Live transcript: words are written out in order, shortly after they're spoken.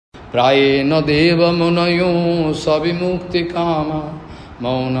Prayena deva munayo savimukti kama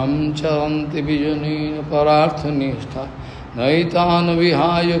maunam charanti vijanena pararthanistha naitana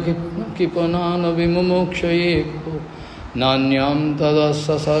vihaya kipanana vimumukshayeko nanyam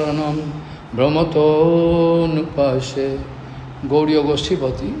tadassa saranam brahmato nupashe. Gauriya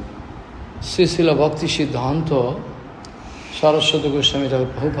Goshtipati, Srila Bhakti Siddhanta, Saraswati Goswami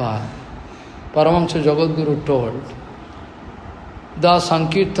Prabhupada, Paramahansa Jagadguru told, the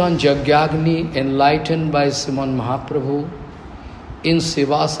Sankirtan Jagyagni enlightened by Sriman Mahaprabhu in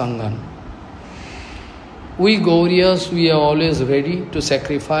Siva Sangan. We Gauriyas, we are always ready to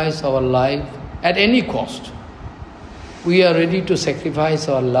sacrifice our life at any cost. We are ready to sacrifice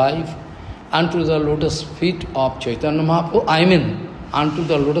our life unto the lotus feet of Chaitanya Mahaprabhu, unto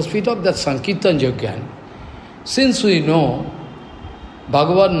the lotus feet of that Sankirtan Jagyani. Since we know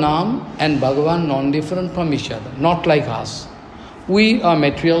Bhagavad Nam and Bhagavan non-different from each other, not like us. We are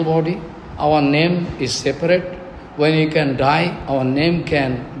material body, our name is separate. When you can die, our name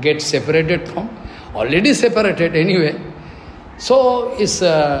can get separated from, already separated anyway. So it's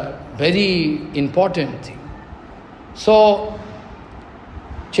a very important thing. So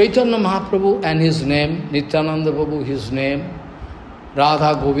Chaitanya Mahaprabhu and his name, Nityananda Prabhu his name,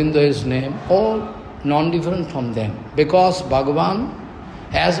 Radha Govinda his name, all non-different from them. Because Bhagavan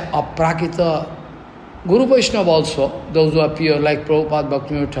has aprakrita, Guru Vaishnava also, those who appear like Prabhupada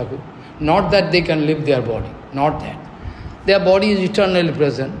Bhaktivinoda Thakur, not that they can leave their body, not that. Their body is eternally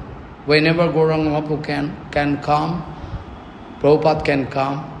present. Whenever Gauranga Mahaprabhu can come, Prabhupada can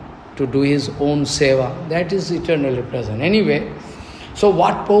come to do his own seva. That is eternally present. Anyway, so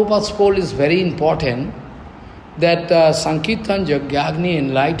what Prabhupada spoke is very important, that Sankirtan Jagyagni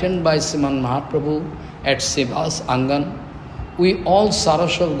enlightened by Sriman Mahaprabhu at Sivas Angan, we all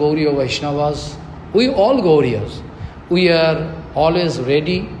Saraswat Gauriya Vaishnavas, we all Gauriyas, we are always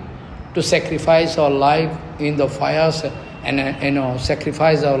ready to sacrifice our life in the fires and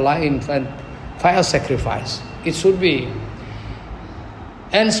sacrifice our life in fire sacrifice. It should be.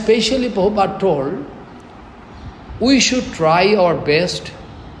 And especially Prabhupada told, we should try our best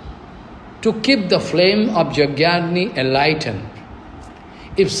to keep the flame of Jagyagni enlightened.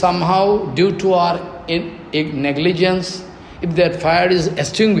 If somehow, due to our negligence, if that fire is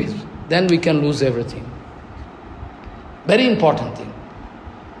extinguished, then we can lose everything. Very important thing.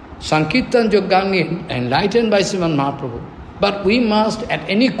 Sankirtan Jagyagni enlightened by Sriman Mahaprabhu, but we must at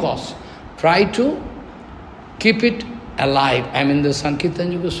any cost try to keep it alive. The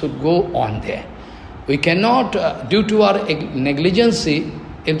Sankirtan Yoga should go on there. We cannot, due to our negligence,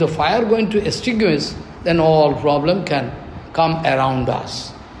 if the fire going to extinguish, then all problem can come around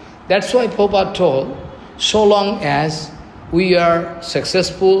us. That's why Prabhupada told, so long as we are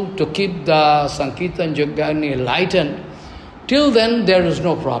successful to keep the Sankirtan Jagyagni enlightened, till then there is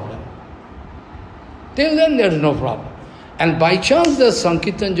no problem. Till then there is no problem. And by chance the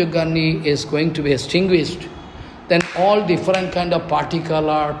Sankirtan Jagyagni is going to be extinguished, then all different kind of party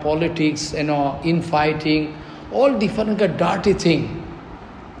color, politics, infighting, all different kind of dirty thing,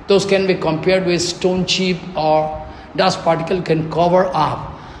 those can be compared with stone chip or dust particle can cover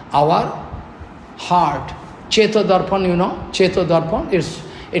up our heart. Cheta Darpan, Cheta Darpan,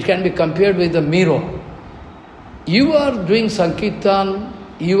 it can be compared with the mirror. You are doing Sankirtan,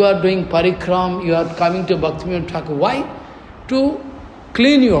 you are doing Parikram, you are coming to Bhaktivinoda Thakur. Why? To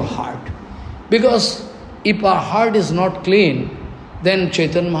clean your heart. Because if our heart is not clean, then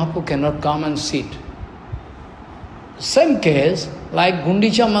Chaitanya Mahaprabhu cannot come and sit. Same case, like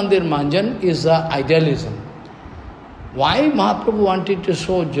Gundicha Mandir Manjan is idealism. Why Mahaprabhu wanted to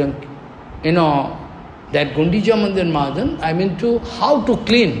show that Gundicha Mandir Manjan,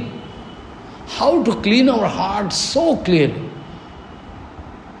 how to clean our heart so clearly.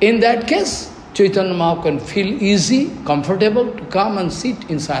 In that case, Chaitanya Mahaprabhu can feel easy, comfortable to come and sit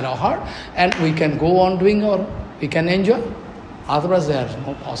inside our heart, and we can go on doing we can enjoy. Otherwise there is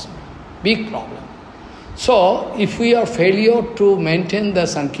no possible. Big problem. So, if we are failure to maintain the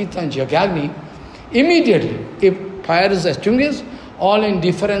Sankirtan Jagyagni, immediately, if fire is extinguished, all in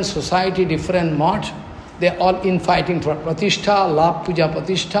different society, different mart, they are all infighting for Pratishtha, Labh Puja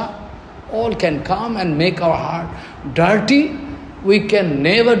Pratishtha, all can come and make our heart dirty. We can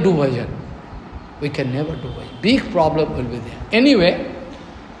never do bhajan. We can never do bhajan. Big problem will be there. Anyway,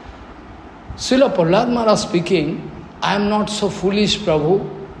 Srila Prahlad Maharaj speaking, I am not so foolish,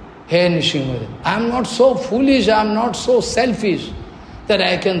 Prabhu. Hey Nishimada, I am not so foolish, I am not so selfish that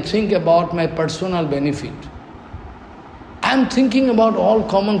I can think about my personal benefit. I am thinking about all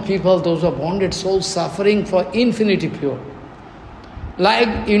common people, those who are bonded souls suffering for infinity pure.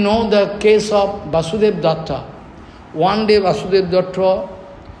 Like, the case of Vasudev Datta. One day Vasudev Datta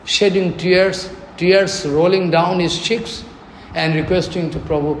shedding tears, tears rolling down his cheeks, and requesting to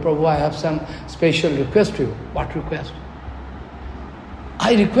Prabhu, Prabhu, I have some special request to you. What request?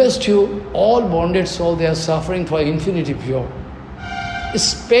 I request you, all bonded souls, they are suffering for infinity pure.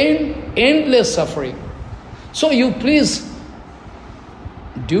 It's pain, endless suffering. So you please,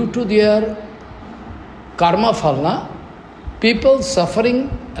 due to their karma phala, people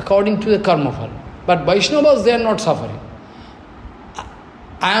suffering according to the karma phala. But Vaishnavas, they are not suffering.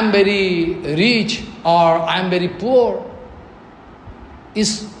 I am very rich or I am very poor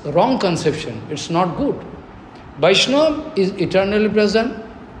is wrong conception. It's not good. Vaishnava is eternally present.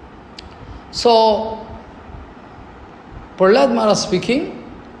 So, Prahlad Maharaj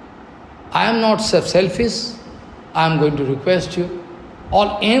speaking, I am not selfish. I am going to request you.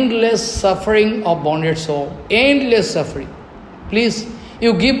 All endless suffering of bonded soul, endless suffering. Please,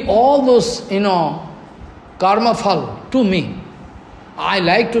 you give all those, karma phala to me. I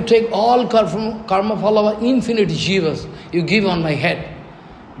like to take all karma phala of infinite jivas. You give on my head.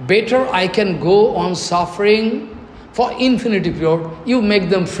 Better I can go on suffering for infinity pure. You make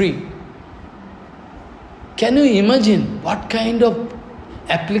them free. Can you imagine what kind of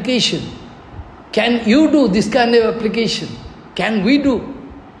application? Can you do this kind of application? Can we do?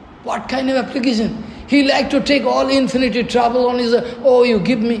 What kind of application? He like to take all infinity trouble on his, oh, you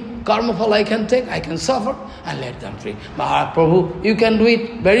give me karma phala, I can take, I can suffer, and let them free. Mahaprabhu, you can do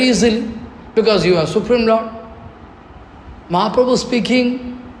it very easily, because you are Supreme Lord. Mahaprabhu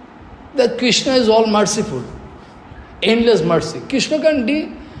speaking that Krishna is all merciful, endless mercy. Krishna can do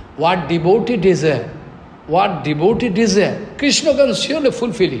what devotee desire. What devotee desire, Krishna can surely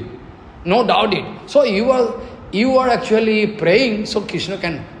fulfill it. No doubt it. So you are actually praying, so Krishna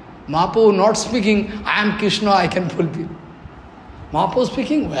can. Mahaprabhu not speaking, I am Krishna, I can fulfill. Mahaprabhu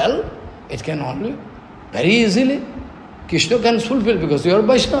speaking, well, it can only, very easily, Krishna can fulfill because you are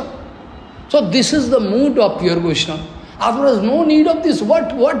Vaishnava. So this is the mood of pure Vaishnava. Otherwise, no need of this.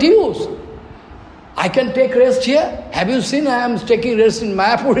 What use? I can take rest here. Have you seen I am taking rest in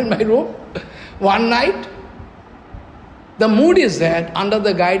Mayapur in my room? One night. The mood is that under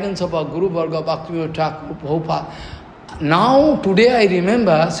the guidance of our Guru Varga, Bhakti Thakur, Prabhupada. Now, today I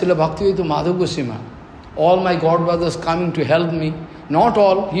remember Srila Bhaktivedanta Madhav Goswami. All my godbrothers coming to help me. Not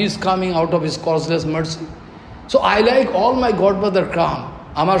all, he is coming out of his causeless mercy. So I like all my godbrother come.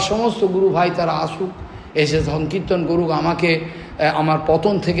 Amar samosto Guru Bhai tara asuk. Eshe Sankirtan Guru amake amar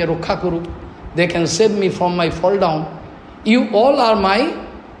paton theke rokha koruk. They can save me from my fall down. You all are my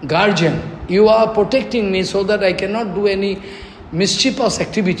guardian. You are protecting me so that I cannot do any mischievous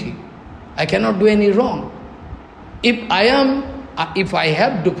activity. I cannot do any wrong. If I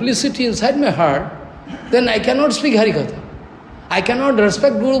have duplicity inside my heart, then I cannot speak HariKatha. I cannot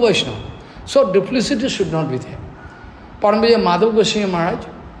respect Guru Vaishnava. So duplicity should not be there. Parampuja Madhav Goswami Maharaj,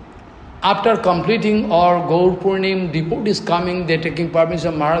 after completing our Gaur Purnim, devotees coming, they taking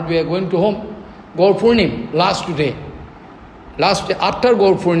permission, Maharaj, we are going to home. Gaur Purnim, last day. After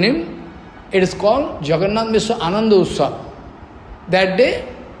Gaur Purnim, it is called Jagannath Mishra Ananda Utsav. That day,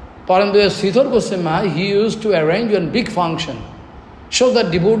 Parampuja Sridhar Goswami Maharaj, he used to arrange one big function so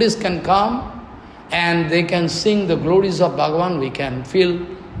that devotees can come and they can sing the glories of Bhagavan. We can feel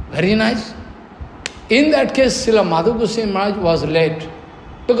very nice. In that case, Srila Madhav Goswami Maharaj was late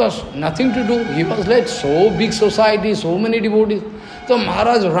because nothing to do. He was late. So big society, so many devotees. So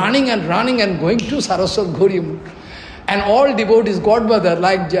Maharaj running and going to Saraswat Gauri. And all devotees, godbrother,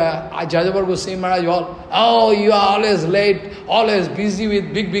 like Jajabar Goswami Maharaj, all, oh, you are always late, always busy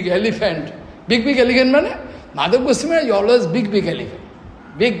with big elephant. Big elephant, mane? Madhav Goswami Maharaj, always big elephant.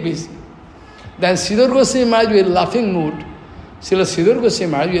 Big busy. Then Sridhar Goswami Maharaj with laughing mood, Srila Sridhar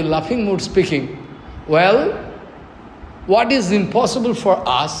Goswami Maharaj with laughing mood speaking, well, what is impossible for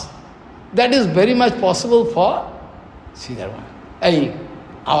us, that is very much possible for Sridhar Maharaj,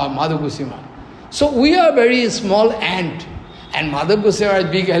 our Madhav Goswami Maharaj. So we are very small ant, and Madhav Goswami is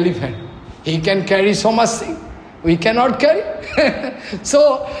big elephant. He can carry so much thing. We cannot carry.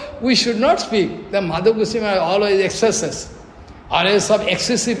 So we should not speak. The Madhav Goswami always excesses, always some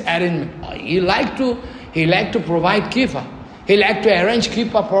excessive arrangement. He like to provide kipa. He like to arrange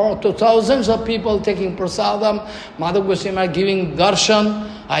kipa for thousands of people taking prasadam. Madhav Goswami giving darshan.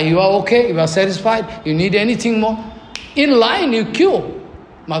 You are okay, you are satisfied, you need anything more. In line, you queue.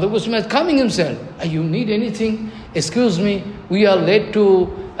 Madhav Goswami is coming himself. You need anything? Excuse me, we are late to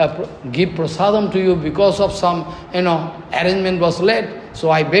give prasadam to you because of some, arrangement was late.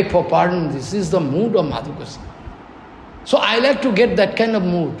 So I beg for pardon. This is the mood of Madhav Goswami. So I like to get that kind of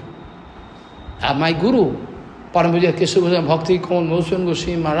mood. My Guru, Parampuja Keshav Goswami, Bhakti Kon,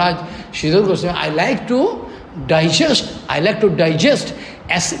 Goswami Maharaj, Sridhar Goswami, I like to digest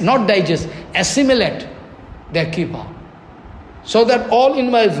not digest, assimilate their kippa. So that all in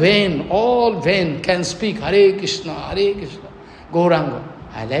my vein, all vein can speak Hare Krishna, Gauranga.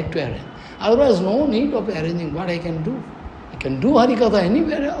 I like to arrange. Otherwise, no need of arranging. What I can do? I can do HariKatha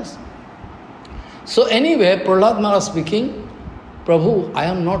anywhere else. So anyway, Prahlad Maharaj speaking, Prabhu, I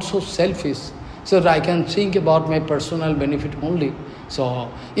am not so selfish, so that I can think about my personal benefit only.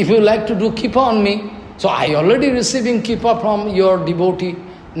 So if you like to do kippa on me, so I already receiving kippa from your devotee,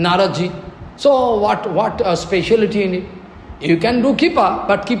 Naraji. So what speciality in it? You can do kippa,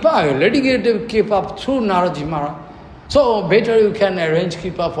 but kippa, I already get kippa through Naraji Maharaj. So better you can arrange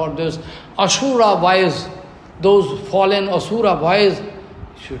kippa for those Asura boys, those fallen Asura boys.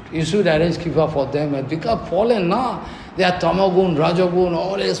 You should arrange kippa for them. And because fallen now, they are tamagun, rajagun,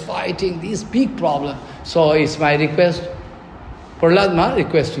 always fighting, this big problem. So it's my request, Prahlad Maharaj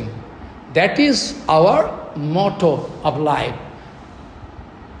requesting. That is our motto of life.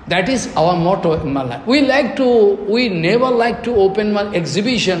 That is our motto in my life. We never like to open an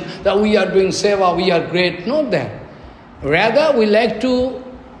exhibition that we are doing seva, we are great. Not that. Rather, we like to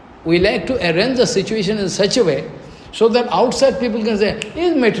arrange the situation in such a way so that outside people can say, he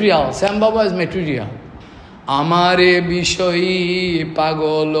is material, Sam Baba is material. Amare bishoi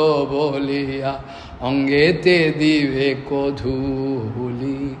pagolo bolia angete dive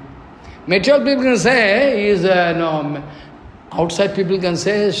kodhuli. Material people can say, he is no. Outside people can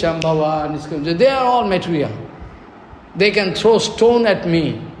say, Shambhava, they are all material. They can throw stone at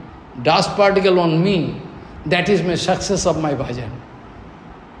me, dust particle on me. That is my success of my bhajan.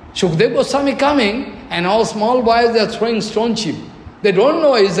 Shukdev Goswami coming, and all small boys, they are throwing stone chip. They don't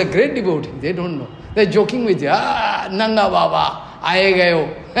know he is a great devotee. They don't know. They are joking with you. Nanga Baba, aaye gayo.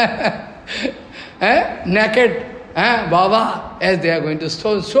 Naked, Baba, as they are going to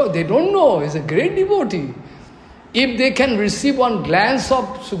stone. So they don't know he is a great devotee. If they can receive one glance of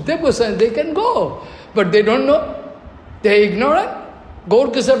Sukdev Goswami, they can go. But they don't know. They are ignorant.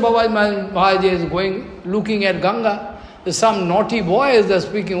 Gaurkisar Baba is going, looking at Ganga. Some naughty boys are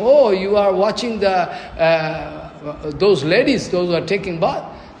speaking, oh, you are watching those ladies, those who are taking bath.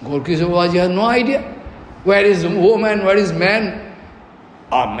 Gaurkisar Baba has no idea. Where is woman, where is man?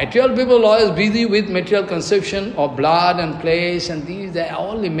 Material people always busy with material conception of blood and place and these. They are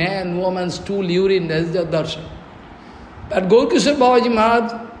only man, woman, stool, urine, that is the darshan. But Gaurkisar Babaji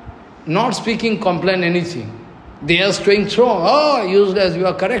Maharaj not speaking, complain anything. They are staying strong. Oh, useless, you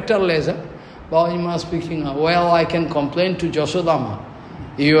are characterless. Babaji Maharaj speaking, well, I can complain to Jasodama.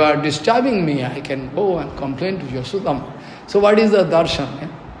 You are disturbing me, I can go and complain to Jasodama. So what is the darshan?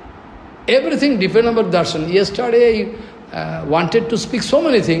 Everything depends on darshan. Yesterday I wanted to speak so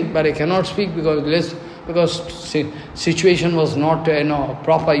many things, but I cannot speak because situation was not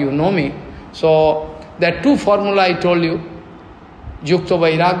proper, you know me. So that two formula I told you, Yukta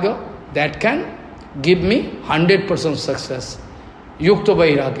Vairagya, that can give me 100% success. Yukta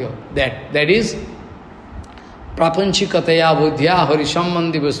Vairagya, that is Prapanchikataya Buddhya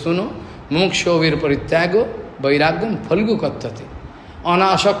Harisambandhi Vastuno Moksho Vir Parityago Vairagyam Phalgu Kattate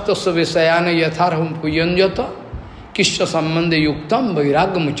Anasaktasya Visayana Yatharham Puyanjata Kishya Sambandhi Yuktam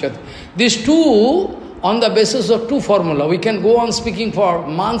Vairagyam Uchat. These two, on the basis of two formula, we can go on speaking for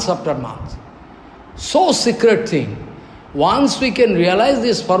months after months. So secret thing. Once we can realize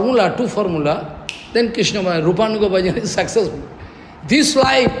this formula, two formula, then Krishna Rupanuga Bhajan is successful. This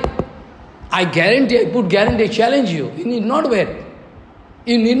life, I guarantee, I put guarantee, I challenge you. You need not wait.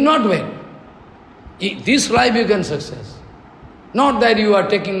 You need not wait. This life you can success. Not that you are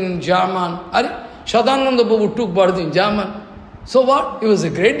taking in German. Sadananda Babu took birth in German. So what? He was a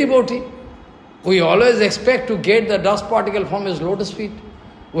great devotee. We always expect to get the dust particle from his lotus feet.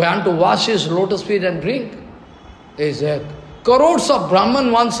 We want to wash his lotus feet and drink. There is crores of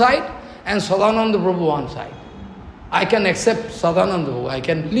Brahman one side and Sadananda Prabhu one side. I can accept Sadananda Prabhu. I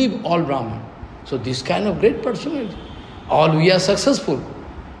can leave all Brahman. So this kind of great personality. All we are successful.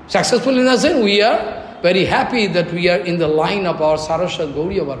 Successful in the sense we are very happy that we are in the line of our Saraswat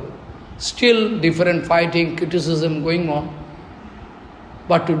Gauriya Varga. Still different fighting, criticism going on.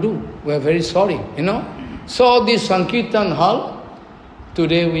 What to do? We are very sorry, So this Sankirtan hall,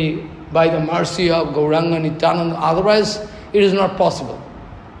 today we, by the mercy of Gauranga Nityananda, otherwise it is not possible.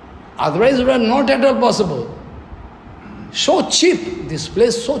 Otherwise it was not at all possible. So cheap, this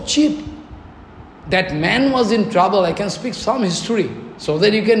place so cheap. That man was in trouble. I can speak some history so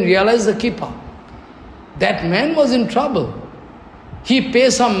that you can realize the kippa. That man was in trouble. He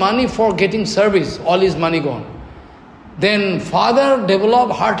paid some money for getting service, all his money gone. Then father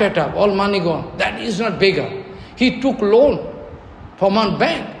developed heart attack, all money gone. That is not beggar. He took loan from one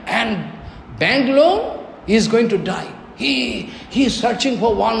bank, and bank loan, he is going to die. He is searching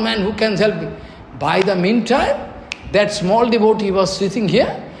for one man who can help me. By the meantime, that small devotee was sitting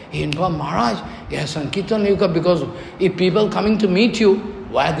here. He informed Maharaj, yes, Sankirtan Yuka, because if people coming to meet you,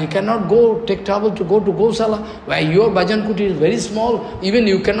 why they cannot go, take trouble to go to Gosala, where your bhajan kuti is very small, even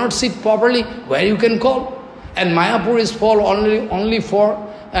you cannot sit properly, where you can call. And Mayapur is for only for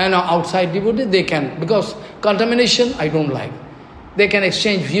outside devotee, they can, because contamination I don't like. They can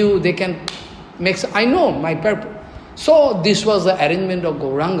exchange view, they can make, I know my purpose. So this was the arrangement of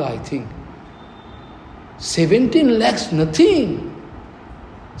Gauranga, I think. 17 lakhs, nothing.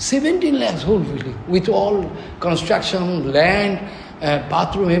 17 lakhs whole building, with all construction, land,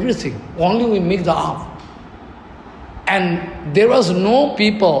 bathroom, everything. Only we make the half. And there was no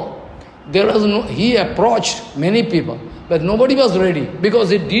people, he approached many people, but nobody was ready, because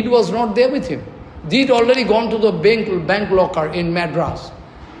the deed was not there with him. Deed already gone to the bank locker in Madras.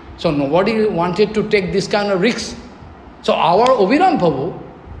 So nobody wanted to take this kind of risk. So our Obiram Prabhu,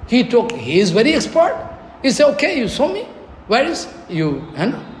 he is very expert. He said, okay, you saw me. Where is you?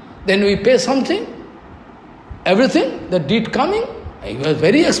 Then we pay something. Everything, the deed coming. He was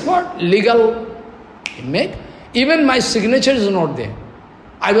very expert, legal. He make. Even my signature is not there.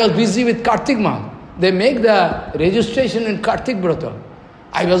 I was busy with Kartik month. They make the registration in Kartik Brata.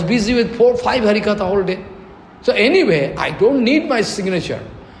 I was busy with 4-5 HariKatha whole day. So anyway, I don't need my signature.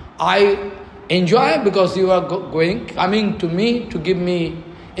 I enjoy because you are coming to me to give me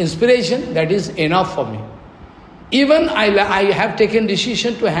inspiration. That is enough for me. Even I have taken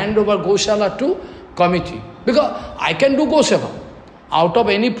decision to hand over Goshala to committee. Because I can do Goseva. Out of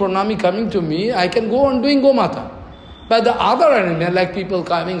any pranami coming to me, I can go on doing Gomata. But the other animal, like people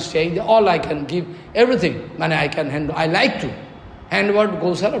coming, staying, all I can give, everything. I can handle. I like to hand over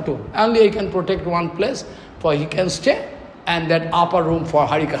Goshala to. Only I can protect one place, for he can stay, and that upper room for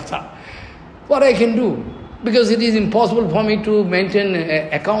HariKatha. What I can do? Because it is impossible for me to maintain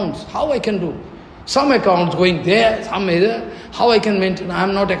accounts. How I can do? Some accounts going there, some there. How I can maintain? I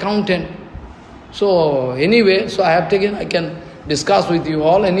am not accountant. So anyway, so I have taken, I can discuss with you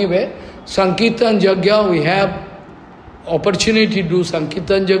all. Anyway, Sankirtan Yajna, we have opportunity to do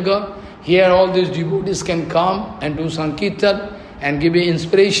Sankirtan Yajna. Here all these devotees can come and do Sankirtan and give me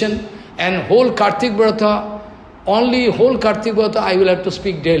inspiration. And whole Kartik Vrata, only whole Kartik Vrata I will have to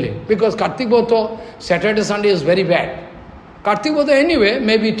speak daily. Because Kartik Vrata, Saturday, Sunday is very bad. Kartik Vrata anyway,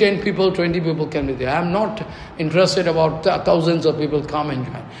 maybe 10 people, 20 people can be there. I am not interested about thousands of people come and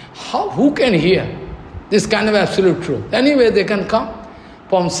join. Who can hear this kind of absolute truth? Anyway, they can come.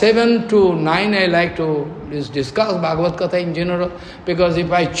 From 7 to 9, I like to discuss Bhagavad Katha in general, because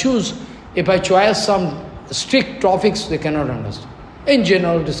if I choose some strict topics, they cannot understand. In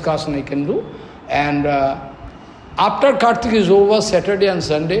general discussion I can do. And after Kartik is over, Saturday and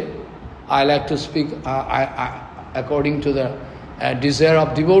Sunday, I like to speak according to the desire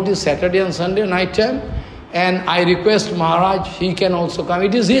of devotees, Saturday and Sunday, night time. And I request Maharaj, he can also come.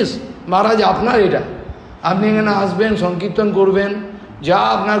 It is his. Maharaj, apnar eta. Apni ekhane asben, sankirtan korben. যা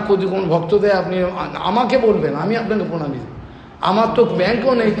আপনার কোন ভক্ত দেয় আপনি আমাকে বলবেন, আমি আপনাকে প্রণামী দেব। আমার তো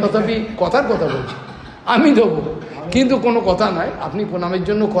ব্যাংকও নেই, তথাপি কথার কথা বলছি, আমি দেবো, কিন্তু কোনো কথা নাই, আপনি প্রণামের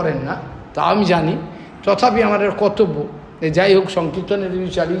জন্য করেন না, তা আমি জানি, তথাপি আমার কর্তব্য, যাই হোক সংকীর্তনের যদি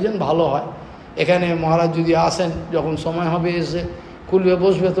চালিয়ে যান ভালো হয়। এখানে মহারাজ যদি আসেন, যখন সময় হবে এসে খুলবে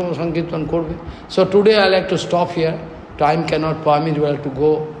বসবে, তোমার সংকীর্তন করবে। So today I like to stop here, time cannot permit, we have to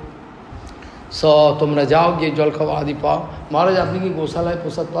go. তোমরা যাও, গিয়ে জলখাবার আদি পাও। মহারাজ আপনি কি গোশালায়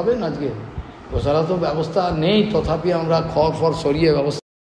প্রসাদ পাবেন আজকে? গোশালা তো ব্যবস্থা নেই, তথাপি আমরা খড় সরিয়ে ব্যবস্থা